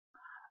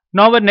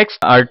Now our next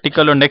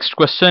article or next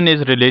question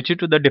is related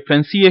to the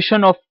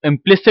differentiation of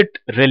implicit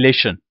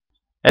relation.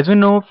 As we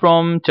know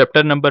from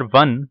chapter number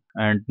 1,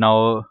 and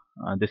now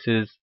this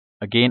is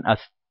again a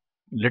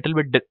little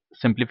bit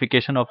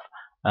simplification of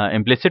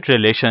implicit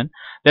relation,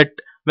 that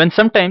when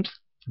sometimes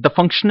the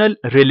functional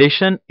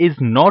relation is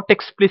not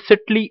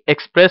explicitly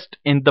expressed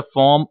in the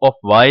form of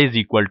y is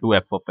equal to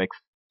f of x.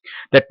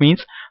 That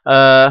means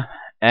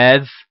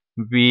as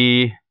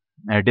we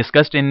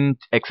discussed in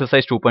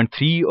exercise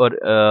 2.3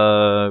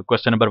 or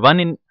question number 1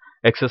 in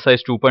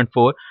exercise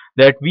 2.4,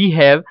 that we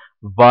have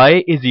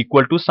y is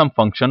equal to some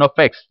function of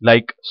x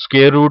like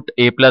square root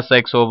a plus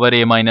x over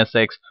a minus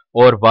x,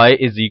 or y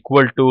is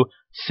equal to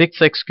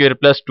 6x square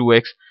plus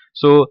 2x.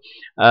 So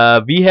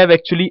we have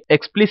actually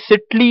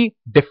explicitly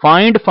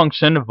defined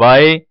function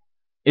y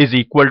is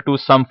equal to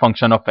some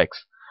function of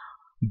x,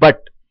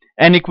 but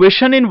an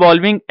equation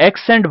involving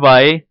x and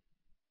y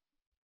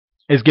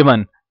is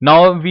given.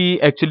 Now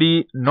we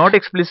actually not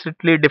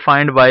explicitly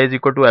defined y is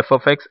equal to f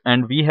of x,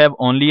 and we have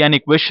only an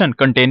equation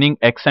containing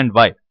x and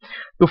y.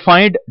 To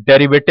find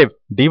derivative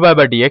dy by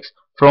dx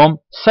from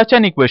such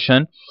an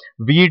equation,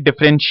 we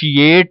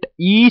differentiate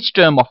each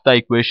term of the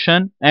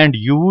equation and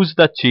use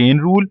the chain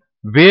rule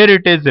where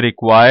it is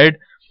required.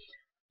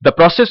 The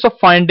process of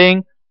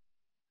finding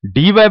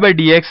dy by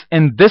dx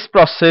in this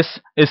process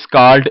is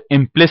called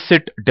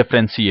implicit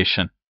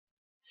differentiation.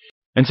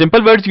 In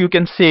simple words, you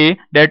can say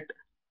that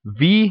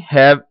we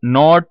have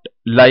not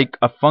like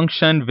a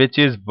function which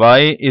is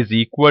y is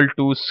equal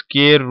to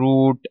square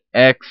root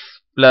x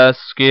plus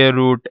square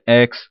root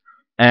x,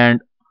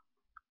 and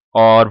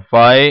or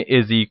y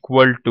is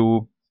equal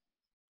to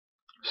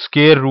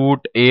square root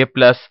a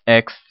plus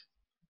x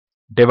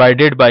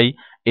divided by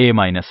a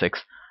minus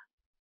x.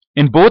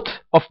 In both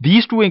of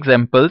these two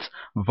examples,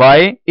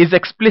 y is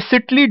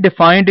explicitly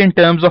defined in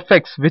terms of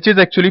x, which is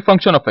actually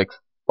function of x,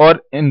 or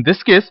in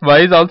this case y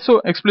is also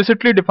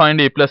explicitly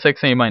defined a plus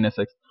x, a minus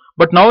x.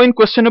 But now in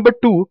question number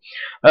 2,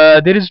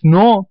 there is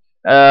no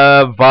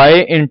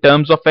y in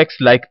terms of x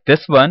like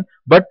this one,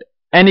 but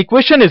an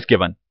equation is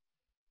given.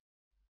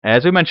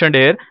 As we mentioned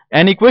here,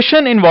 an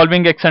equation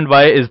involving x and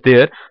y is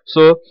there.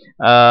 So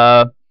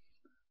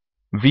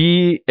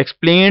we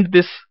explained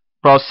this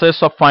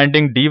process of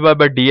finding dy by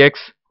dx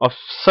of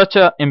such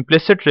a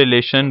implicit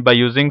relation by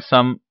using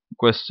some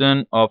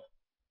question of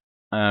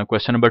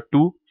question number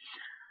 2.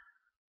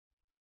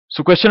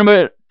 So question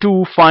number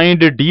 2, find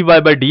dy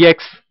by dx.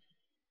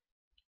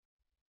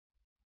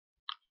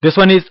 This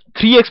one is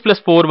 3x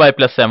plus 4y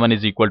plus 7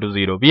 is equal to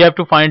 0. We have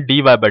to find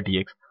dy by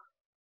dx.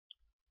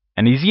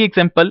 An easy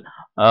example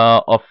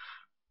of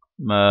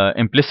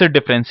implicit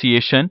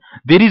differentiation.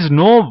 There is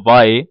no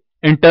y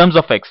in terms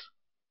of x,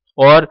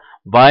 or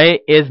y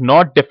is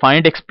not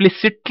defined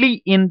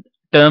explicitly in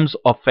terms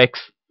of x.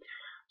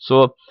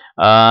 So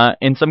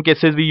in some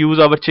cases we use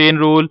our chain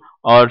rule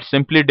or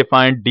simply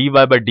define dy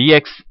by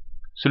dx.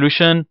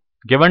 Solution: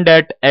 given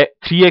that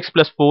 3x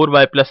plus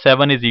 4y plus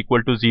 7 is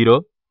equal to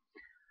 0,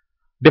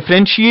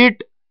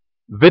 differentiate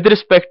with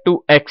respect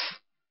to x.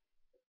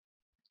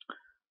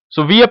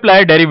 So we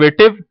apply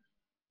derivative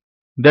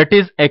that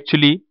is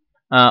actually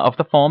of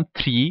the form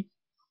 3.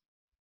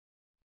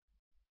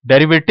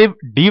 Derivative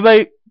dy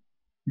by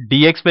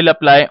dx will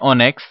apply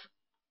on x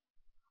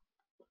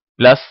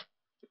plus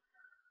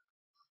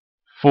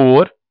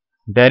 4.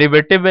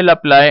 Derivative will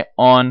apply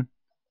on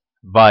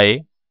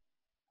y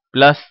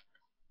plus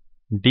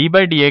d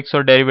by dx,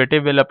 or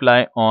derivative will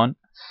apply on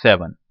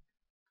 7,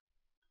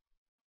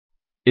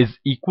 is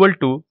equal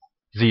to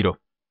 0.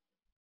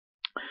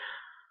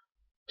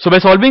 So by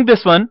solving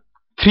this one,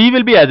 3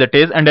 will be as it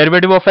is and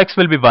derivative of x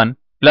will be 1,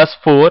 plus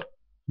 4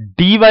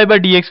 dy by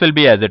dx will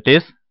be as it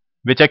is,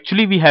 which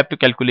actually we have to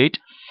calculate,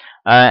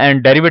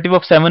 and derivative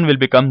of 7 will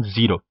become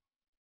 0.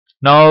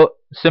 Now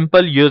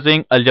simple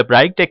using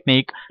algebraic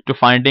technique to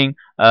finding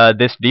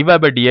this dy by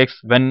dx,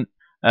 when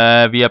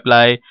we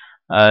apply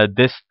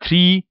this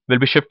 3 will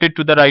be shifted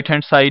to the right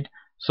hand side.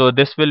 So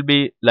this will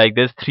be like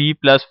this: 3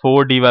 plus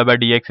 4 dy by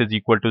dx is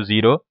equal to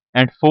 0,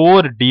 and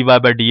 4 dy by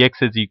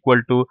dx is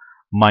equal to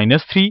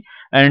minus 3,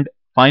 and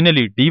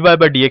finally dy by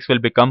dx will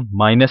become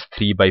minus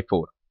 3 by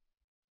 4.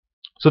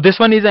 So this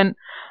one is an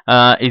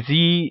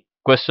easy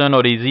question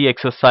or easy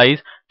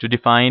exercise to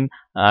define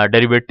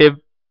derivative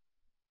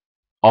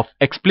of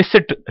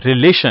explicit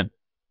relation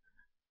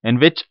in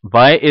which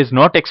y is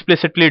not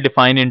explicitly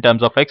defined in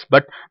terms of x,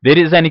 but there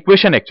is an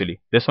equation. Actually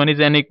this one is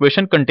an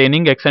equation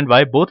containing x and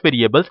y, both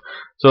variables.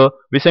 So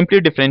we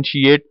simply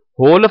differentiate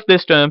whole of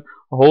this term,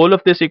 whole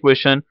of this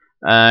equation,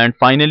 and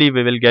finally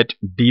we will get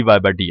dy by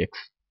dx.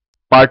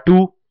 Part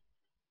 2,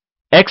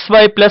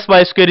 xy plus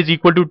y square is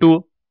equal to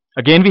 2.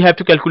 Again we have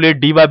to calculate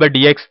dy by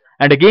dx,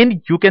 and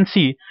again you can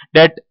see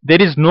that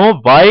there is no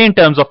y in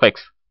terms of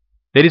x.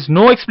 There is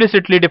no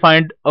explicitly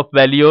defined of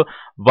value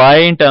y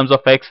in terms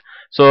of x.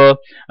 So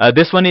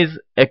this one is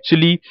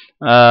actually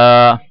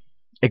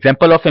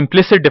example of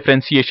implicit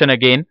differentiation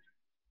again.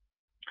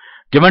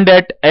 Given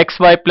that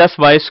xy plus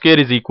y square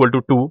is equal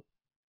to 2,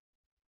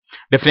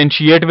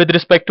 differentiate with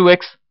respect to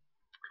x.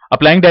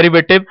 applying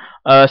derivative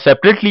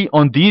separately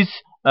on these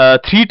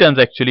three terms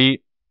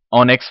actually,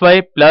 on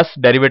xy plus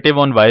derivative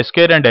on y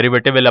square, and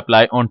derivative will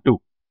apply on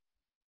 2.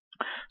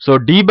 So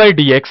d by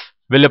dx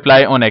will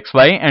apply on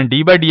xy, and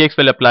d by dx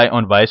will apply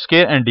on y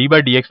square, and d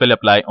by dx will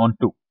apply on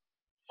 2.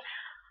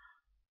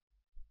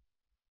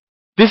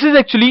 This is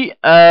actually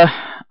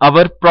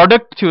our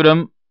product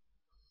theorem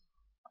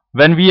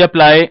when we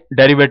apply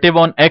derivative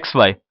on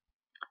xy.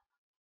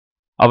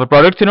 Our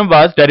product theorem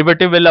was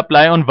derivative will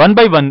apply on 1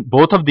 by 1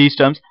 both of these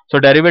terms. So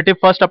derivative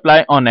first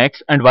apply on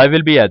x and y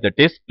will be as it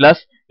is,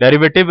 plus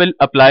derivative will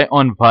apply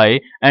on y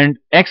and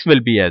x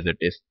will be as it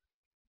is,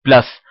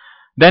 plus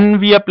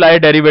then we apply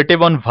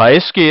derivative on y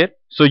square.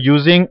 So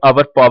using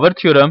our power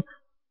theorem,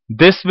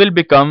 this will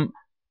become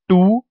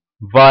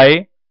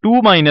 2y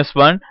 2 minus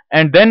 1,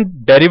 and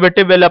then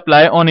derivative will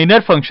apply on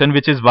inner function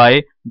which is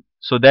y,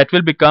 so that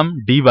will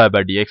become dy by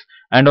dx,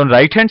 and on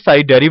right hand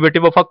side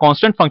derivative of a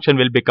constant function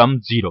will become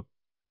 0.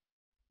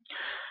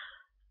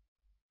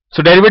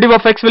 So derivative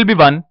of x will be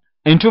 1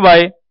 into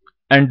y,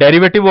 and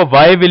derivative of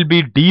y will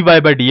be dy by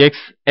dx,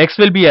 x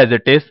will be as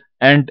it is,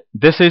 and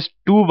this is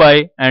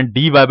 2y, and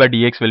dy by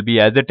dx will be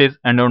as it is,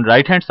 and on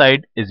right hand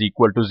side is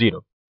equal to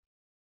 0.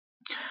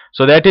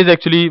 So that is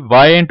actually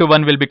y into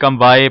 1 will become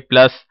y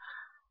plus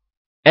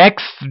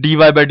x dy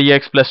by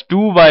dx plus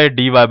 2y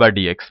dy by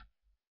dx.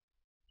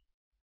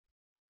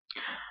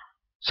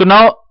 So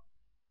now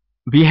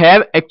we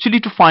have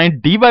actually to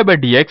find dy by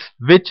dx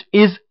which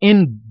is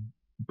in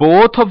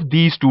both of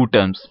these two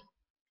terms.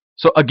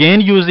 So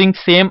again, using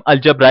same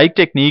algebraic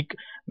technique,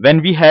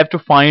 when we have to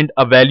find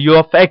a value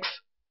of x,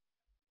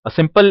 a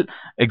simple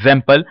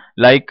example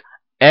like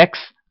x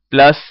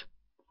plus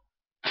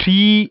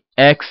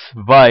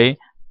 3xy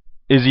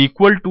is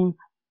equal to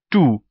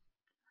 2.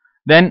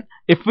 Then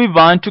if we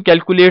want to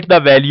calculate the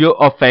value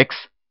of x,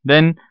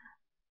 then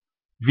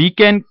we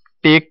can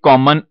take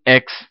common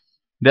x,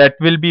 that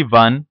will be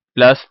 1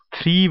 plus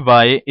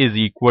 3y is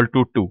equal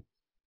to 2.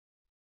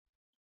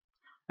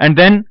 And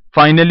then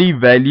finally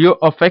value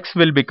of x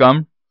will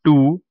become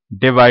 2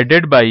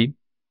 divided by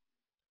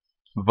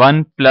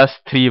 1 plus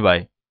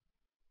 3y.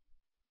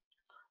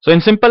 So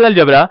in simple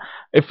algebra,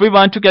 if we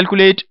want to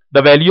calculate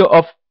the value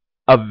of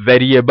a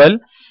variable,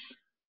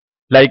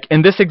 like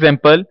in this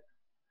example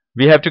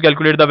we have to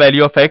calculate the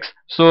value of x,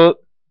 so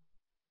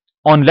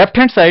on left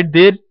hand side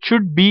there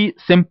should be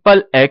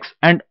simple x,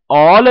 and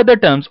all other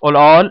terms or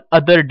all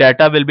other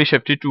data will be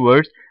shifted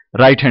towards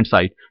right hand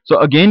side. So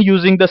again,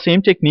 using the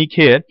same technique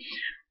here,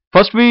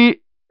 first we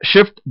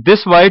shift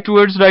this y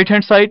towards right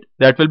hand side,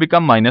 that will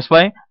become minus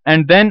y,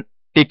 and then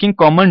taking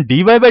common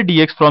dy by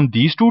dx from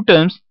these two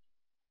terms,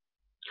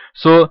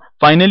 so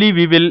finally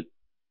we will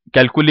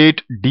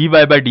calculate dy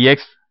by dx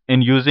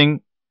in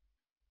using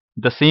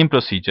the same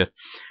procedure,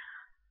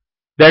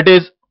 that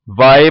is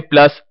y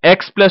plus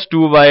x plus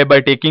 2y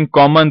by taking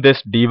common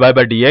this dy by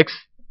dx,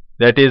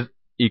 that is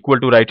equal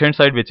to right hand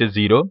side which is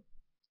 0.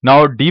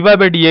 Now dy by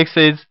dx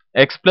is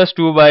x plus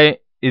 2y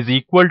is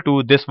equal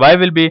to, this y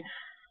will be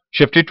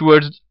shifted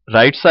towards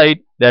right side,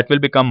 that will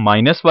become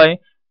minus y,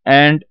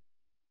 and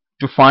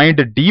to find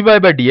dy by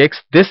dx,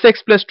 this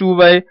x plus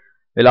 2y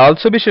will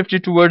also be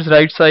shifted towards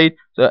right side.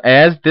 So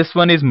as this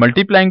one is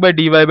multiplying by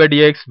dy by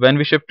dx, when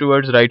we shift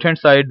towards right hand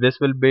side, this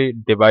will be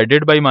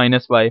divided by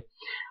minus y.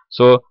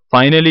 So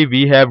finally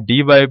we have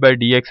dy by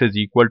dx is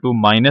equal to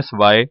minus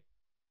y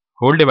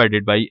whole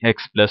divided by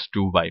x plus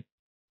 2y,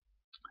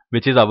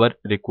 which is our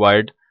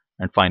required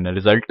and final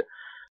result.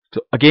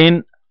 So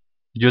again,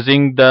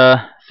 using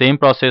the same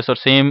process or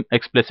same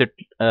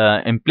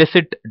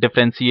implicit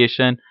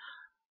differentiation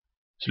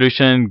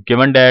solution,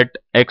 given that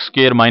x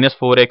square minus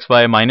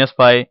 4xy minus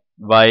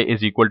 5y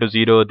is equal to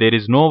 0, there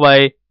is no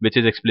y which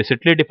is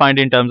explicitly defined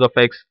in terms of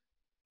x.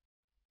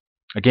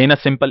 Again, a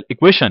simple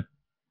equation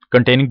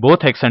containing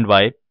both x and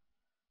y.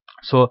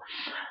 So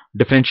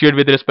differentiate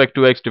with respect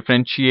to x,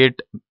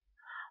 differentiate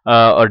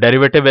or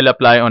derivative will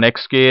apply on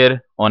x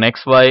square, on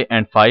xy,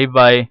 and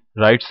 5y,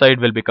 right side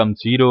will become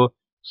 0.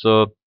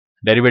 So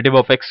derivative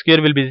of x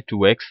square will be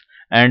 2x,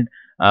 and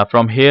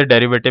from here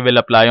derivative will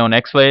apply on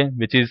xy,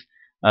 which is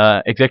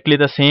exactly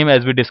the same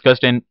as we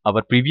discussed in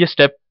our previous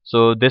step.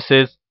 So this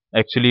is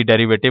actually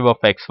derivative of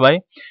xy,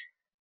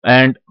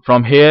 and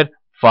from here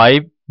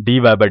 5 dy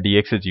by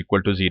dx is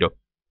equal to 0.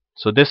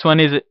 So this one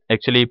is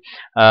actually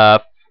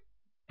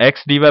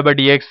x dy by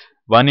dx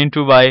 1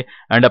 into y,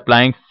 and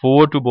applying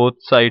 4 to both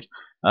sides,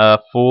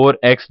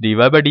 4x dy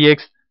by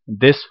dx,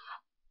 this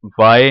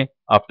y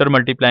after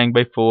multiplying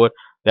by 4,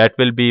 that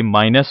will be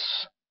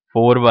minus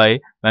 4y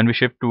when we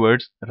shift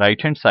towards right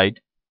hand side.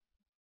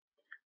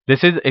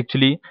 This is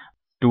actually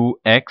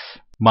 2x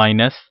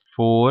minus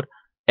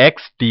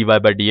 4x dy by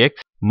dx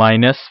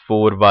minus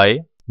 4y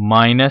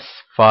minus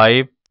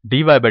 5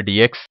 dy by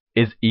dx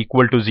is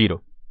equal to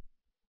 0.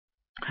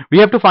 We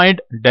have to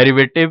find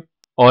derivative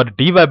or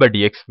dy by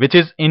dx which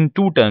is in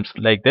two terms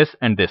like this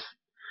and this.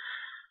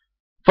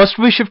 First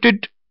we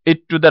shifted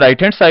it to the right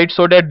hand side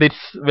so that this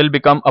will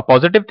become a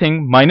positive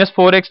thing, minus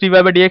 4x dy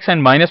by dx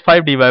and minus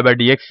 5 dy by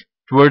dx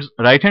towards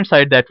right hand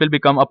side, that will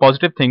become a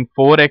positive thing,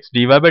 4x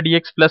dy by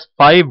dx plus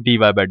 5 dy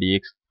by dx.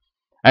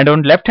 And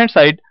on left hand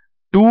side,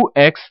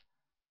 2x,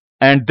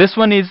 and this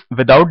one is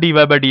without dy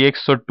by dx,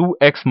 so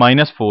 2x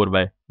minus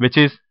 4y, which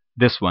is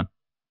this one.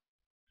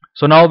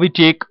 So now we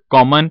take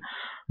common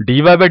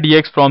dy by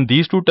dx from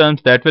these two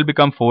terms, that will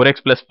become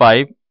 4x plus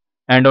 5,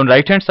 and on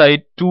right hand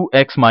side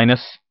 2x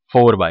minus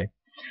 4y.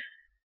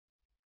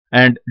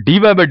 And dy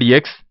by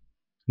dx,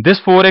 this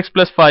 4x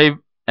plus 5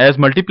 as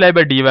multiplied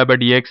by dy by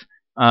dx,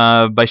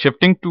 by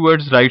shifting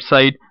towards right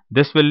side,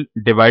 this will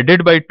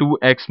divided by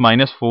 2x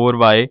minus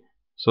 4y,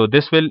 so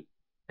this will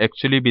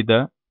actually be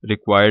the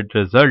required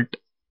result.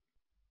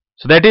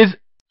 So that is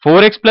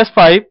 4x plus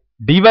 5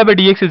 dy by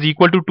dx is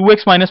equal to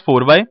 2x minus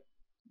 4y,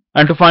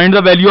 and to find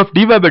the value of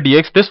dy by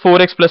dx, this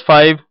 4x plus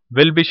 5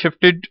 will be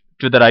shifted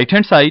to the right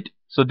hand side.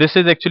 So this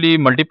is actually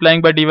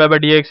multiplying by dy by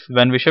dx.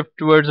 When we shift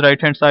towards right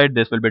hand side,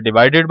 this will be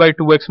divided by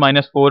 2x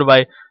minus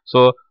 4y.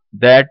 So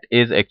that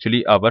is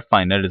actually our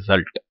final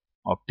result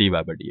of dy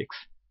by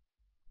dx.